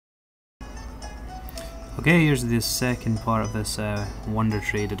Okay, here's the second part of this Wonder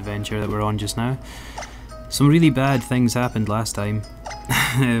Trade adventure that we're on just now. Some really bad things happened last time.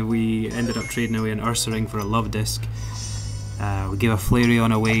 We ended up trading away an Ursaring for a love disc. We gave a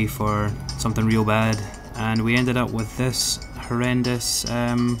Flareon away for something real bad, and we ended up with this horrendous,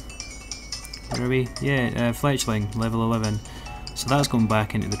 where are we? Yeah, Fletchling, level 11. So that's going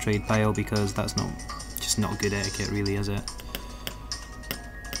back into the trade pile because that's just not good etiquette really, is it?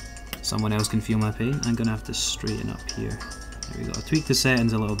 Someone else can feel my pain. I'm going to have to straighten up here. There we go. I tweaked the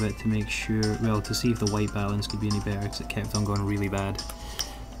settings a little bit to make sure, well, to see if the white balance could be any better because it kept on going really bad.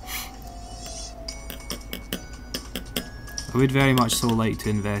 I would very much so like to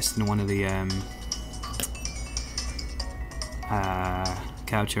invest in one of the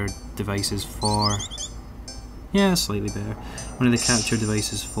capture devices for... yeah, slightly better. One of the capture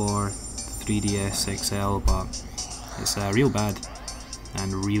devices for 3DS XL, but it's real bad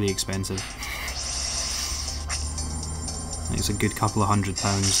and really expensive. It's a good couple of £100,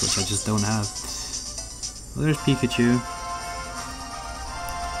 which I just don't have. Well, there's Pikachu,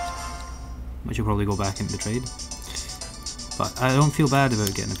 which will probably go back into the trade. But I don't feel bad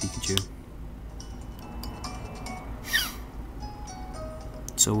about getting a Pikachu.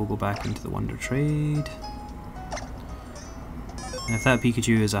 So we'll go back into the Wonder Trade. And if that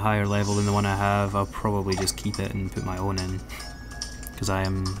Pikachu is a higher level than the one I have, I'll probably just keep it and put my own in. Because I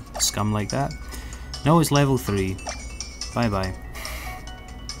am scum like that. No, it's level 3. Bye bye.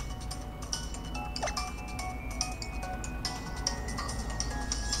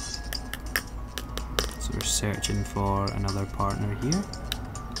 So we're searching for another partner here.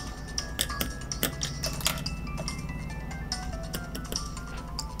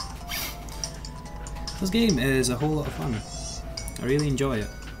 This game is a whole lot of fun. I really enjoy it.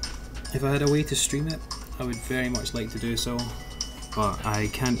 If I had a way to stream it, I would very much like to do so. But I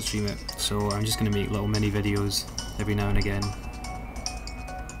can't stream it, so I'm just going to make little mini videos every now and again.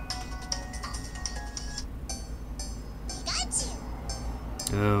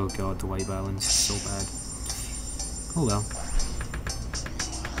 Oh god, the white balance is so bad. Oh well.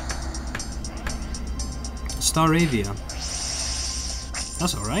 Staravia.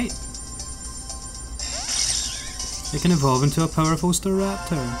 That's alright. It can evolve into a powerful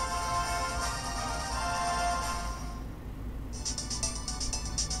Staraptor.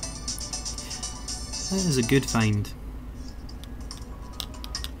 That is a good find.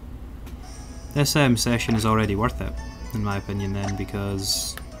 This session is already worth it, in my opinion then,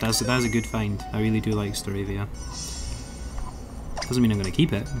 because that's a good find. I really do like Staravia. Doesn't mean I'm going to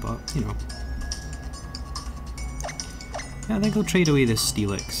keep it, but, you know. Yeah, I think I'll trade away this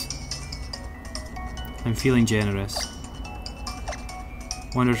Steelix. I'm feeling generous.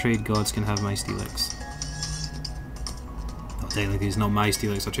 Wonder Trade gods can have my Steelix. Well, technically it's not my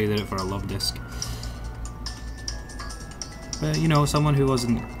Steelix, I traded it for a love disc. But, you know, someone who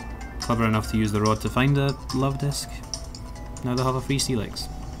wasn't clever enough to use the rod to find a love disc, now they'll have a free Steelix.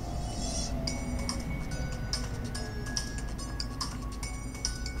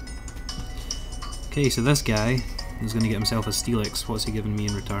 Okay, so this guy is going to get himself a Steelix. What's he giving me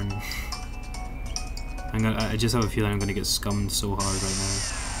in return? I just have a feeling I'm going to get scummed so hard right now.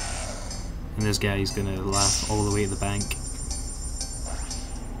 And this guy is going to laugh all the way to the bank.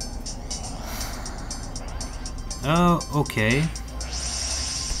 Oh, okay.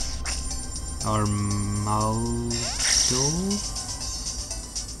 Armaldo?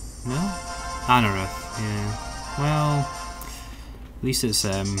 No? Anorith, yeah. Well, at least it's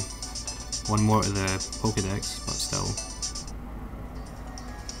one more to the Pokedex, but still.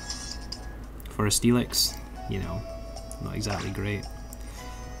 For a Steelix, you know, not exactly great.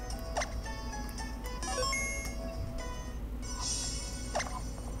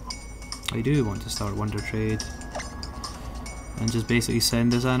 I do want to start Wonder Trade and just basically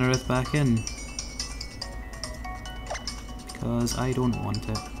send this Anorith back in because I don't want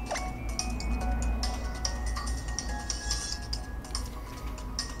it.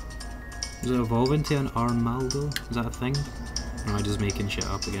 Does it evolve into an Armaldo? Is that a thing? Or am I just making shit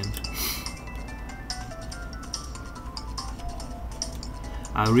up again?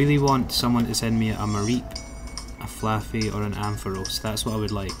 I really want someone to send me a Mareep, a Flaffy, or an Ampharos. That's what I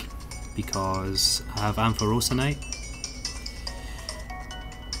would like, because I have Ampharosanite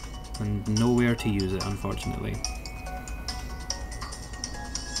and nowhere to use it, unfortunately.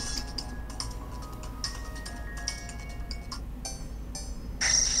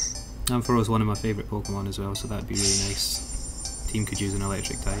 Ampharos is one of my favourite Pokemon as well, so that'd be really nice. Team could use an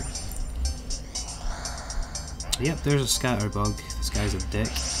electric type. Yep, there's a Scatterbug. This guy's a dick.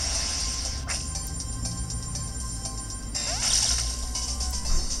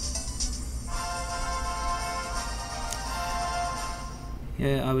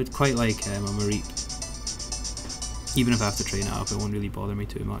 Yeah, I would quite like a Mareep. Even if I have to train it up, it won't really bother me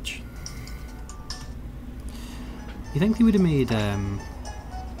too much. You think they would have made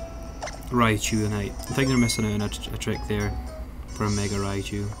Raichu tonight? I think they're missing out on a trick there for a Mega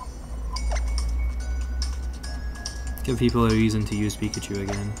Raichu. Give people a reason to use Pikachu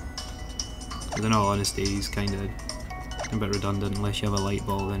again. But in all honesty, he's kind of a bit redundant. Unless you have a light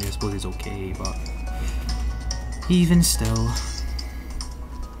ball, then I suppose he's okay, but even still.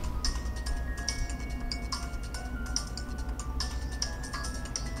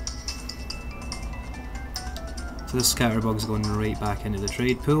 So this Scatterbug's going right back into the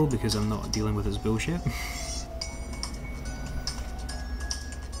trade pool because I'm not dealing with his bullshit.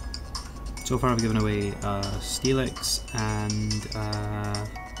 So far I've given away Steelix and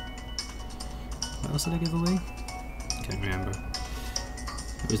what else did I give away? Can't remember.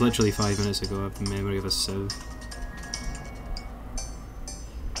 It was literally 5 minutes ago. I have the memory of a sieve.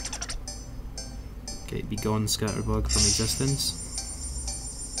 Okay, be gone, Scatterbug, from existence.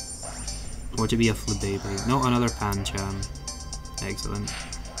 Or to be a Flabébé. Not another Pancham. Excellent.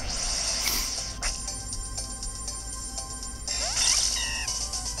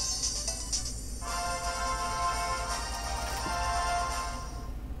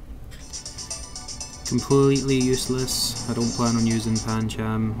 Completely useless. I don't plan on using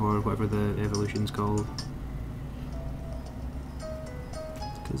Pancham or whatever the evolution's called.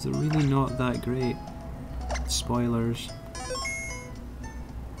 Because they're really not that great. Spoilers.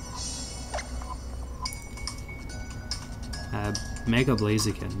 Mega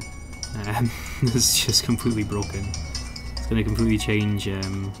Blaziken is just completely broken. It's going to completely change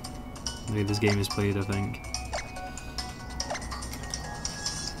the way this game is played, I think.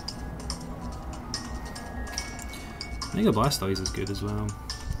 Mega Blastoise is good as well.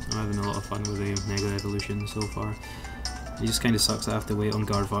 I'm having a lot of fun with the Mega Evolution so far. It just kind of sucks that I have to wait on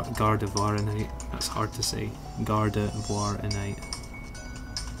Gardevoironite. That's hard to say. Gardevoironite.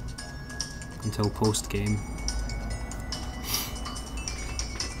 Until post-game.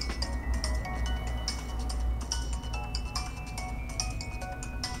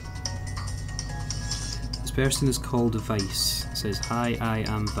 This person is called Vice. It says, "Hi, I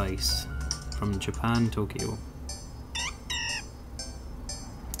am Vice." From Japan, Tokyo.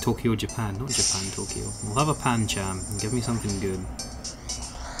 Tokyo, Japan, not Japan, Tokyo. We'll have a Pancham and give me something good.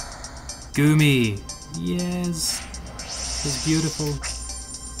 Gumi! Yes! It's beautiful.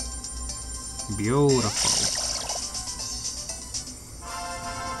 Beautiful.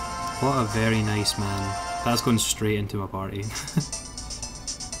 What a very nice man. That's going straight into my party.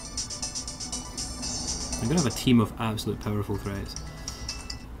 I'm gonna have a team of absolute powerful threats.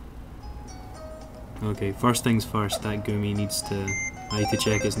 Okay, first things first, that Gumi needs to... I need to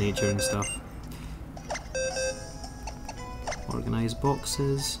check its nature and stuff. Organise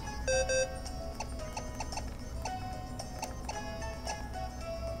boxes.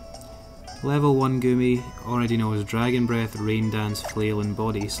 Level 1 Gumi already knows Dragon Breath, Rain Dance, Flail and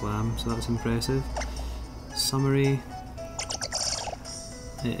Body Slam, so that's impressive. Summary.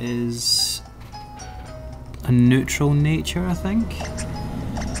 It is a neutral nature, I think?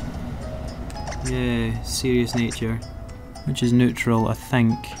 Yeah, serious nature. Which is neutral, I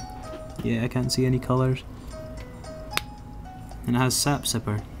think. Yeah, I can't see any colours. And it has Sap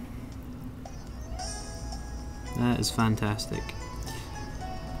Sipper. That is fantastic.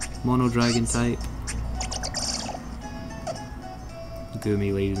 Mono Dragon type.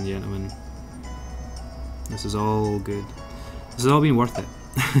 Gumi, ladies and gentlemen. This is all good. This has all been worth it.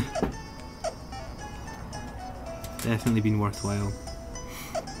 Definitely been worthwhile.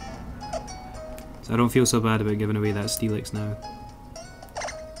 So I don't feel so bad about giving away that Steelix now.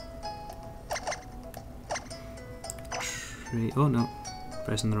 Oh no,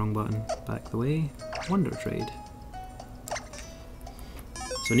 pressing the wrong button. Back the way. Wonder Trade.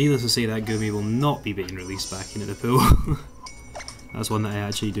 So needless to say, that Gumi will not be being released back into the pool. That's one that I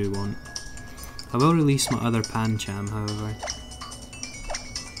actually do want. I will release my other Pancham, however.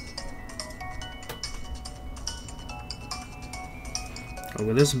 Oh,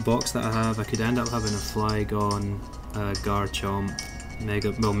 with this box that I have, I could end up having a Flygon, Garchomp,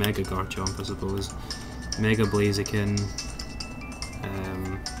 Mega Garchomp I suppose, Mega Blaziken,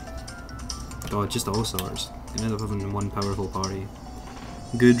 God, just all sorts. I could end up having one powerful party.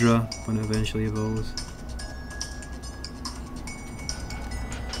 Goodra, when it eventually evolves.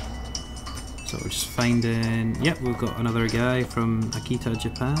 So we're just finding... Yep, we've got another guy from Akita,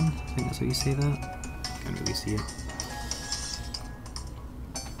 Japan. I think that's how you say that. Can't really see it.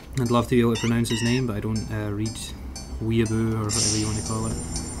 I'd love to be able to pronounce his name, but I don't read Weeaboo or whatever you want to call it.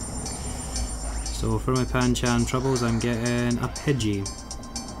 So for my Pancham troubles, I'm getting a Pidgey.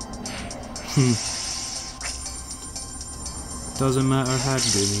 Doesn't matter how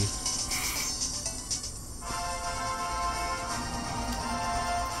Goomy.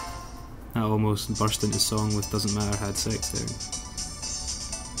 That almost burst into song with Doesn't Matter Had Sex there.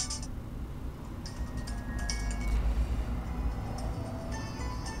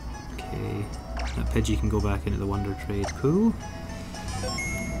 Okay, that Pidgey can go back into the Wonder Trade pool.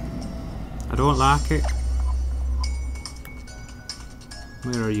 I don't like it.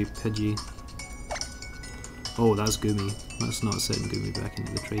 Where are you, Pidgey? Oh, that's Goomy. Let's not send Goomy back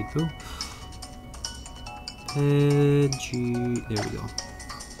into the trade pool. Pidgey. There we go.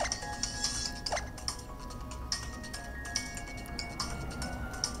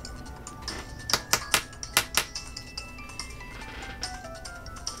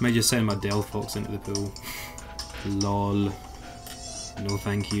 Might just send my Delphox into the pool. Lol. No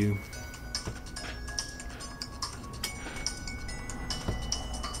thank you.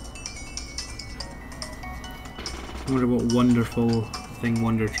 I wonder what wonderful thing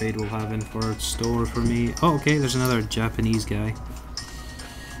Wonder Trade will have in for store for me. Oh, okay, there's another Japanese guy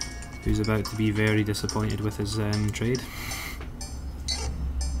who's about to be very disappointed with his trade.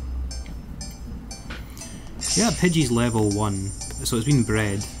 Yeah, Pidgey's level 1, so it's been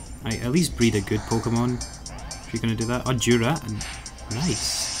bred. I at least breed a good Pokemon if you're going to do that. Oh, Durant.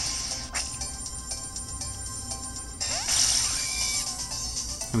 Nice.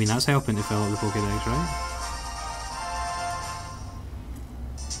 I mean, that's helping to fill up the Pokédex, right?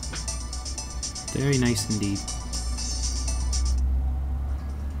 Very nice indeed.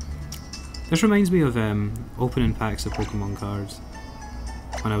 This reminds me of opening packs of Pokemon cards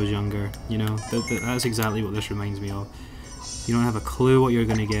when I was younger, you know? That's exactly what this reminds me of. You don't have a clue what you're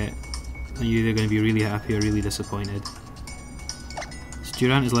going to get, and you're either going to be really happy or really disappointed. So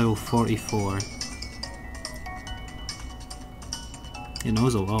Durant is level 44. It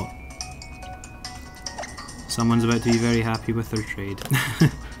knows a lot. Someone's about to be very happy with their trade.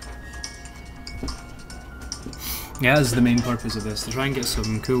 Yeah, that's the main purpose of this, to try and get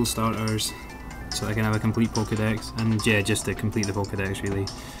some cool starters so I can have a complete Pokédex, and yeah, just to complete the Pokédex really.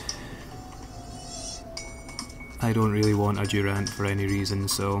 I don't really want a Durant for any reason,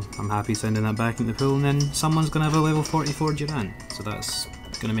 so I'm happy sending that back in the pool, and then someone's going to have a level 44 Durant, so that's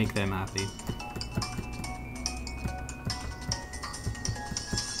going to make them happy.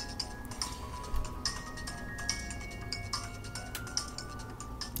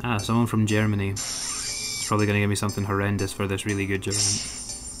 Ah, someone from Germany. Probably going to give me something horrendous for this really good Durant.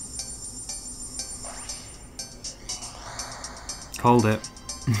 Called it.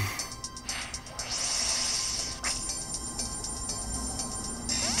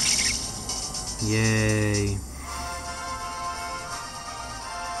 Yay.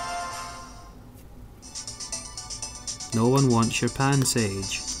 No one wants your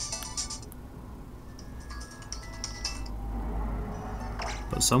Pansage.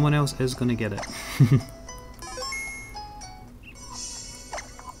 But someone else is going to get it.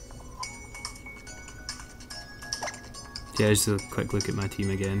 Yeah, just a quick look at my team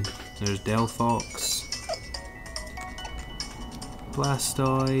again. There's Delphox,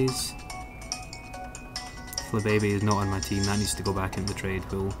 Blastoise, Flabébé is not on my team, that needs to go back into the trade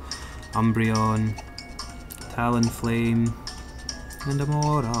pool. Umbreon, Talonflame, and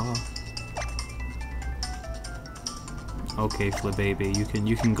Amora. Okay, Flabébé,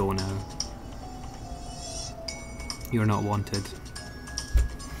 you can go now. You're not wanted.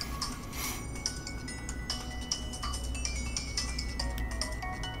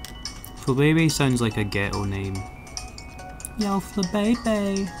 Flabébé sounds like a ghetto name. Yo,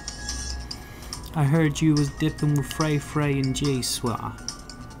 Flabébé. I heard you was dipping with Frey and J-Swa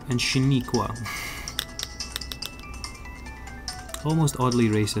and Shaniqua. Almost oddly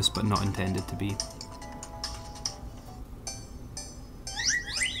racist, but not intended to be.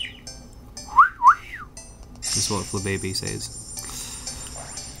 That's what Flabébé says.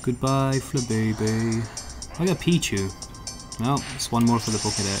 Goodbye, Flabébé. I got Pichu. Well, it's one more for the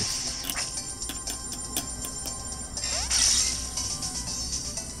Pokédex.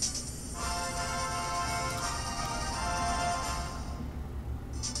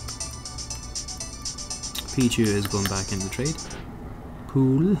 Pichu is going back in the trade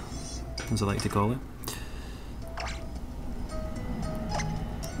pool, as I like to call it,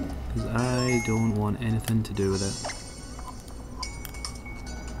 because I don't want anything to do with it.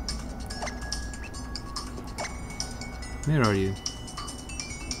 Where are you?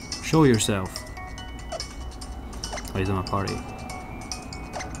 Show yourself. Oh, he's in my party.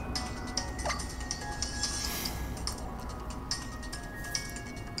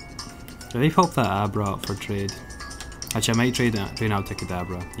 Did they pop that Abra up for trade? Actually, I might train out to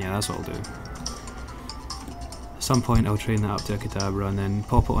Kadabra. Yeah, that's what I'll do. At some point I'll train that up to a Kadabra and then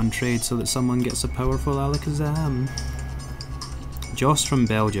pop it on trade so that someone gets a powerful Alakazam. Joss from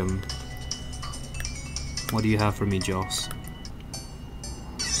Belgium. What do you have for me, Joss?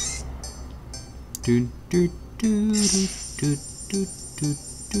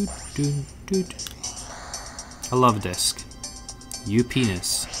 A love disc. You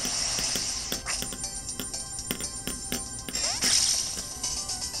penis.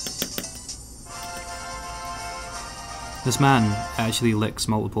 This man actually licks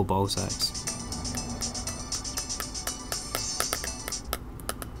multiple ball sacks.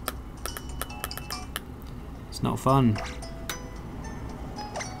 It's not fun.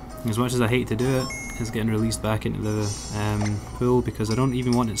 As much as I hate to do it, it's getting released back into the pool because I don't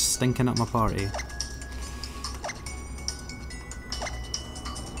even want it stinking up my party.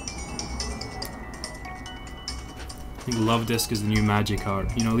 I think Love Disc is the new magic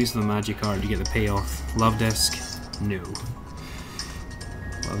art. You know, at least with the magic art you get the payoff. Love Disc, no.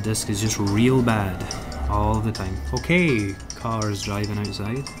 Love Disc is just real bad all the time. Okay, cars driving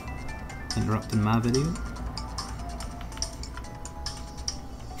outside, interrupting my video.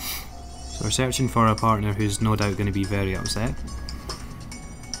 So we're searching for a partner who's no doubt going to be very upset.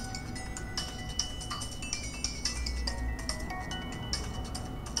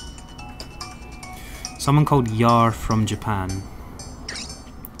 Someone called Yar from Japan.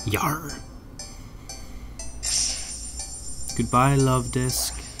 Yar. Goodbye, Love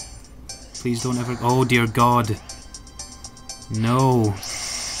Disc. Please don't ever. Oh dear God. No.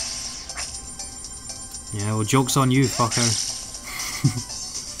 Yeah, well, joke's on you, fucker.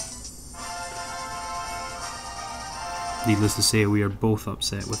 Needless to say, we are both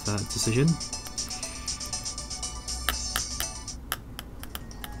upset with that decision.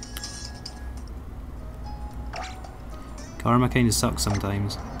 Karma kinda sucks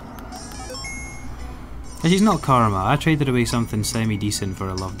sometimes. Actually, it's not karma. I traded away something semi-decent for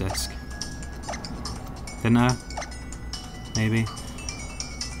a Love Disc. Didn't I? Maybe.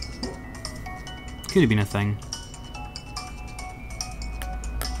 Could have been a thing.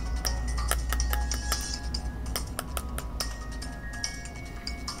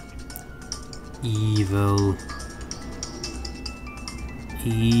 Evil.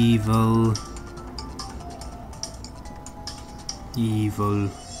 Evil. Evil.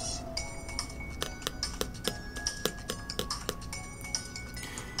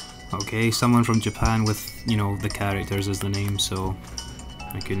 Okay, someone from Japan with, you know, the characters as the name, so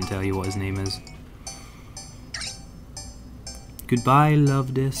I couldn't tell you what his name is. Goodbye,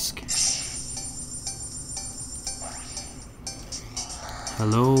 Love Disc.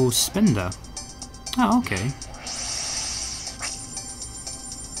 Hello, Spinda. Oh, okay.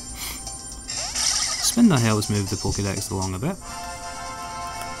 Spinda helps move the Pokédex along a bit.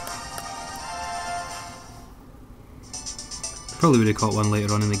 Probably would have caught one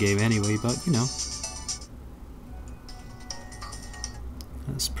later on in the game anyway, but you know.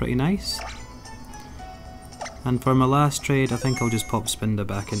 That's pretty nice. And for my last trade, I think I'll just pop Spinda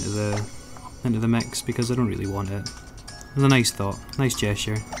back into the mix because I don't really want it. It was a nice thought, nice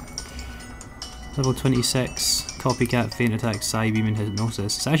gesture. Level 26, Copycat, Faint Attack, Psybeam and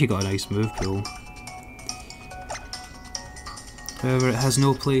Hypnosis. It's actually got a nice move pool. However, it has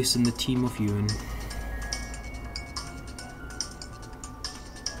no place in the team of Ewan.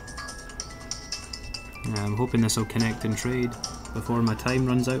 I'm hoping this will connect and trade before my time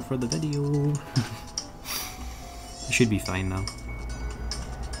runs out for the video. It should be fine though.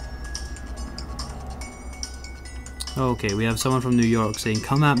 Okay, we have someone from New York saying,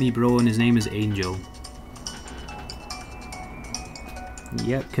 "Come at me, bro," and his name is Angel.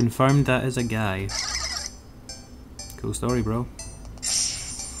 Yep, confirmed that is a guy. Cool story, bro.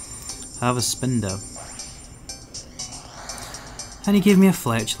 Have a Spinda. And he gave me a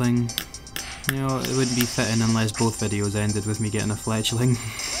Fletchling. You know, it wouldn't be fitting unless both videos ended with me getting a Fletchling.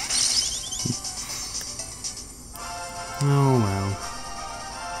 Oh well.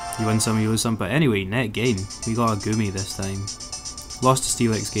 You win some, you lose some. But anyway, net gain. We got a Gumi this time. Lost to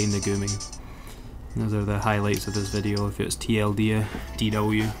Steelix, gained a Gumi. Those are the highlights of this video if it's TLD,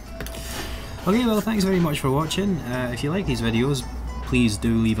 DW. Okay, well, thanks very much for watching. If you like these videos, please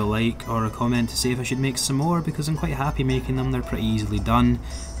do leave a like or a comment to say if I should make some more, because I'm quite happy making them. They're pretty easily done.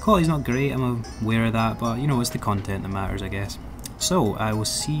 Quality's not great, I'm aware of that, but you know, it's the content that matters, I guess. So, I will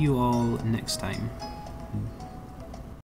see you all next time.